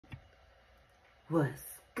What's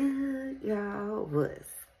good, y'all? What's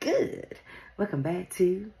good? Welcome back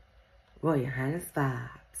to Royal Highness Vibes.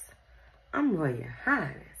 I'm Royal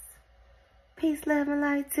Highness. Peace, love, and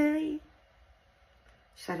light to you.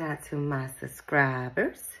 Shout out to my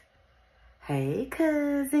subscribers. Hey,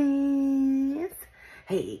 cousins.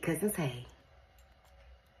 Hey, cousins, hey.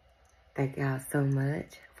 Thank y'all so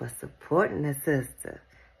much for supporting the sister.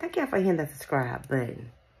 Thank y'all for hitting the subscribe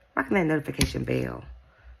button. Rocking that notification bell.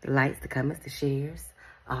 The likes, the comments, the shares,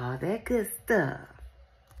 all that good stuff.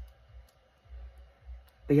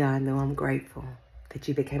 But y'all know I'm grateful that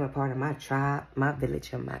you became a part of my tribe, my village,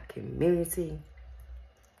 and my community.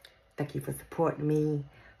 Thank you for supporting me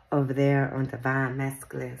over there on Divine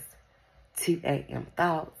Masculine's 2 a.m.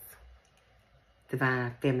 Thoughts,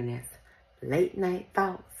 Divine Feminine's Late Night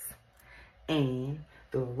Thoughts, and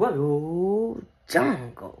the Royal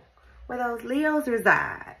Jungle, where those Leos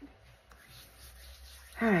reside.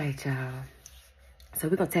 All right, y'all. So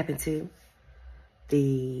we're going to tap into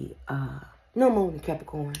the new moon in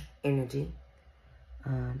Capricorn energy.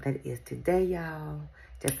 That is today, y'all.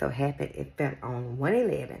 Just so happened it fell on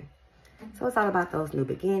 1/11. So it's all about those new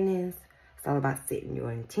beginnings. It's all about setting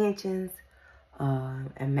your intentions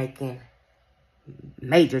and making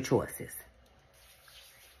major choices.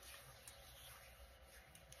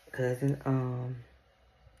 Cousin,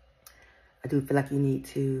 I do feel like you need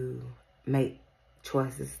to make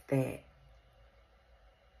choices that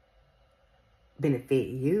benefit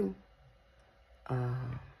you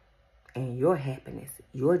and your happiness,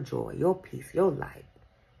 your joy, your peace, your life.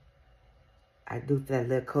 I do feel a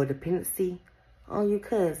little codependency on you,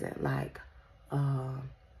 cousin. Like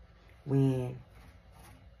when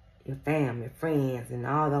your family, friends, and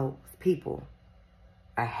all those people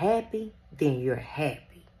are happy, then you're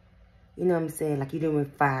happy. You know what I'm saying? Like you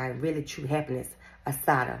didn't find really true happiness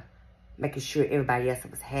aside of making sure everybody else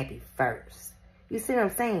was happy first. You see what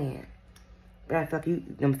I'm saying? But I feel like you know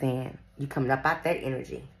what I'm saying? You coming up out that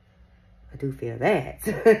energy. I do feel that.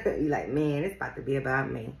 You like, man, it's about to be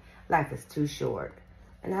about me. Life is too short.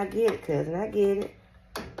 And I get it, cousin. I get it.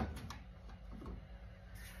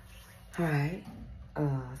 All right.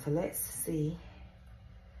 So let's see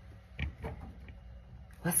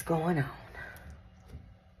what's going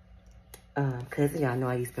on. Cousin, y'all know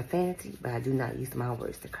I use profanity, but I do not use my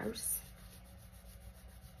words to curse.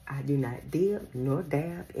 I do not dib nor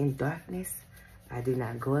dab in darkness. I do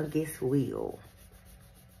not go against will.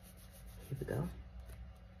 Here we go.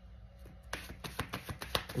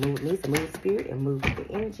 Move with me, so move with spirit and move with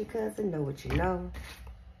the energy, cousin. Know what you know.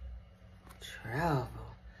 Travel.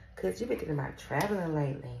 Cause you've been thinking about traveling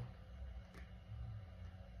lately.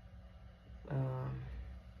 I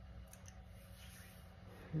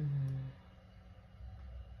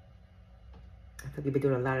think you've been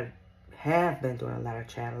doing have been doing a lot of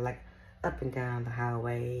travel, like up and down the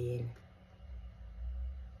highway.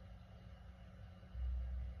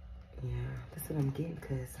 And yeah, that's what I'm getting,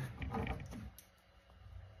 cause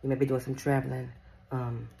you may be doing some traveling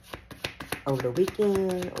over the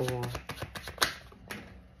weekend or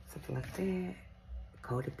something like that.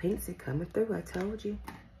 Codependency coming through, I told you.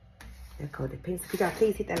 That codependency. Could y'all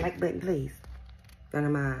please hit that like button, please? None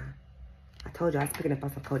of mine. I told you I was picking up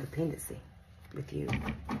on some codependency with you.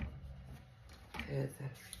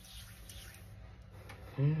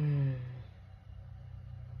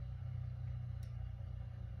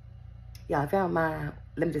 Y'all, if y'all mind,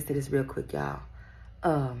 let me just say this real quick, y'all.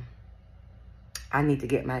 I need to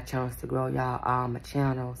get my channels to grow, y'all. All my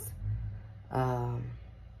channels. And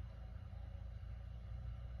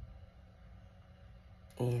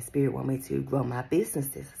Spirit want me to grow my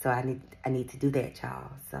businesses. So I need to do that,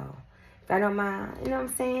 y'all. So if I don't mind, you know what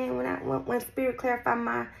I'm saying? When Spirit clarify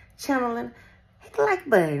my channeling, hit the like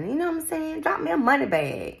button. You know what I'm saying? Drop me a money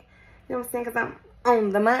bag. You know what I'm saying? Because I'm on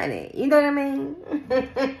the money. You know what I mean?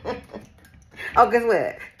 Oh, guess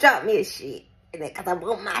what? Drop me a shit. And then, because I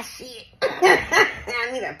want my shit. I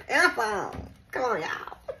need a pimp on. Come on,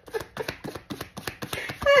 y'all.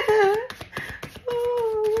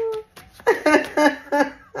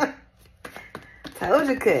 Told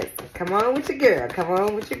you, cousin. Come on with your girl. Come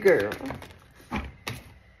on with your girl.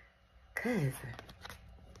 Cousin,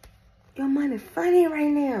 your money funny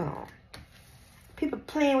right now. People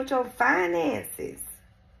playing with your finances.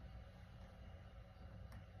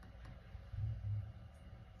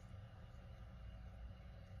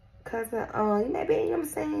 Cousin, you may be, you know what I'm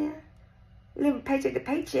saying? Living paycheck to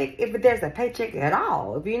paycheck if there's a paycheck at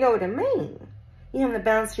all. If you know what I mean. You have to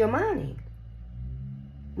balance your money.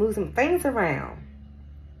 Move some things around.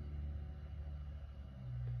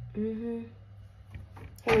 Having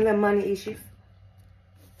a little money issues.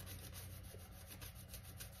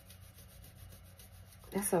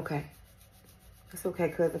 That's okay. It's okay,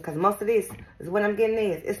 cousin, because most of this is what I'm getting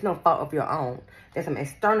is, it's no fault of your own. There's some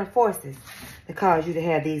external forces that cause you to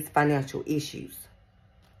have these financial issues.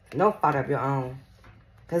 No fault of your own.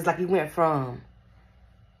 Because it's like you went from,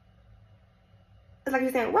 it's like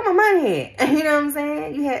you're saying, where my money at? You know what I'm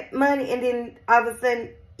saying? You had money and then all of a sudden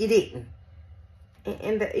you didn't. And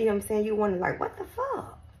you know what I'm saying? You wonder like, what the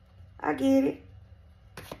fuck? I get it.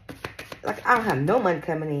 Like, I don't have no money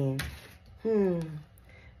coming in.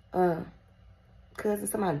 Cousin,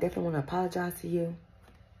 somebody definitely want to apologize to you.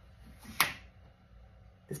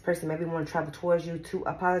 This person maybe want to travel towards you to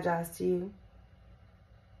apologize to you.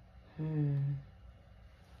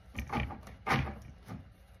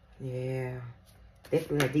 Yeah.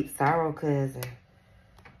 Definitely a deep sorrow, cousin.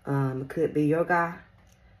 It could be your guy.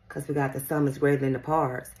 Because we got the sum is greater than the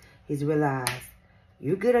parts. He's realized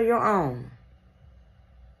you're good on your own.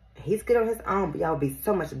 He's good on his own, but y'all be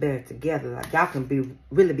so much better together. Like, y'all can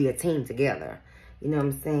really be a team together. You know what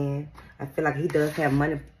I'm saying? I feel like he does have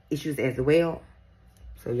money issues as well.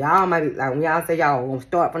 So y'all might be, like, when y'all say y'all gonna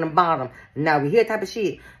start from the bottom, now we hear type of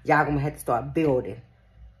shit, y'all gonna have to start building.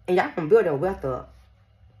 And y'all gonna build that wealth up.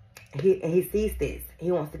 And he sees this.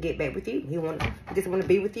 He wants to get back with you. He just want to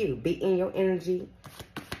be with you. Be in your energy.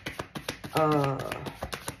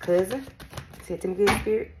 Cousin, say it to me, good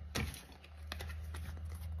spirit.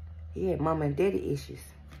 He had mama and daddy issues.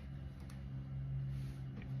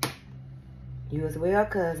 You as well,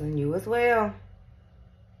 cousin. You as well.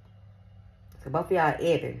 So both of y'all are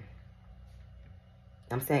ebbing.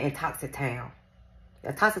 I'm saying in Toxic Town.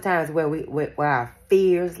 The Toxic Town is where our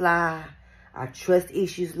fears lie, our trust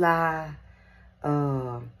issues lie,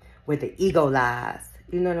 where the ego lies.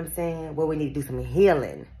 You know what I'm saying? Where we need to do some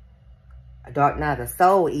healing. A dark night of the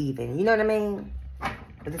soul even. You know what I mean?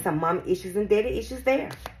 But there's some mama issues and daddy issues there.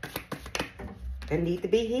 That need to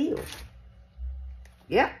be healed.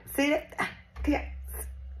 Yep. See that? Can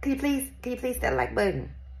you please hit that like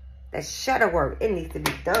button? That shadow work, it needs to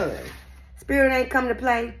be done. Spirit ain't come to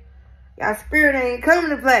play. Y'all spirit ain't come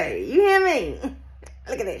to play. You hear me?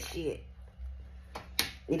 Look at that shit.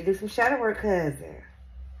 Need to do some shadow work, cousin.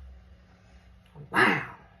 Wow.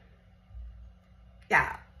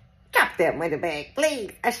 Y'all, drop that money bag,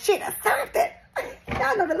 please. A shit or something.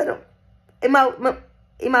 Y'all know the little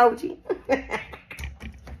emoji.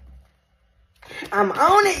 I'm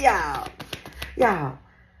on it, y'all. Y'all,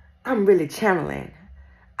 I'm really channeling.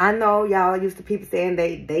 I know y'all used to people saying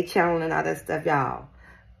they channeling and all that stuff, y'all.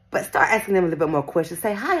 But start asking them a little bit more questions.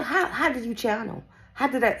 Say, how did you channel? How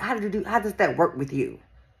does that work with you?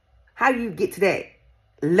 How do you get to that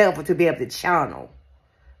level to be able to channel?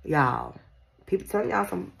 Y'all, people telling y'all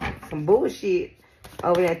some bullshit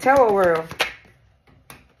over in that tarot world.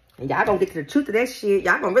 And y'all gonna get to the truth of that shit.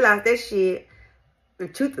 Y'all gonna realize that shit. The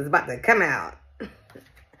truth is about to come out.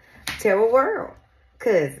 Tarot world.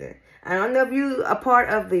 Cousin. I don't know if you a part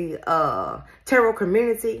of the tarot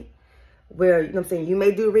community where, you know what I'm saying, you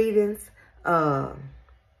may do readings or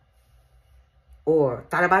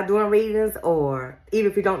thought about doing readings, or even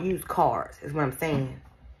if you don't use cards, is what I'm saying.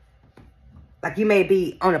 Like, you may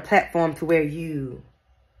be on a platform to where you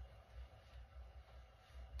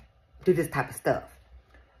do this type of stuff.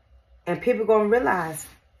 And people gonna realize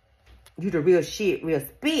you the real shit, real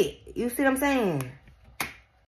spit. You see what I'm saying?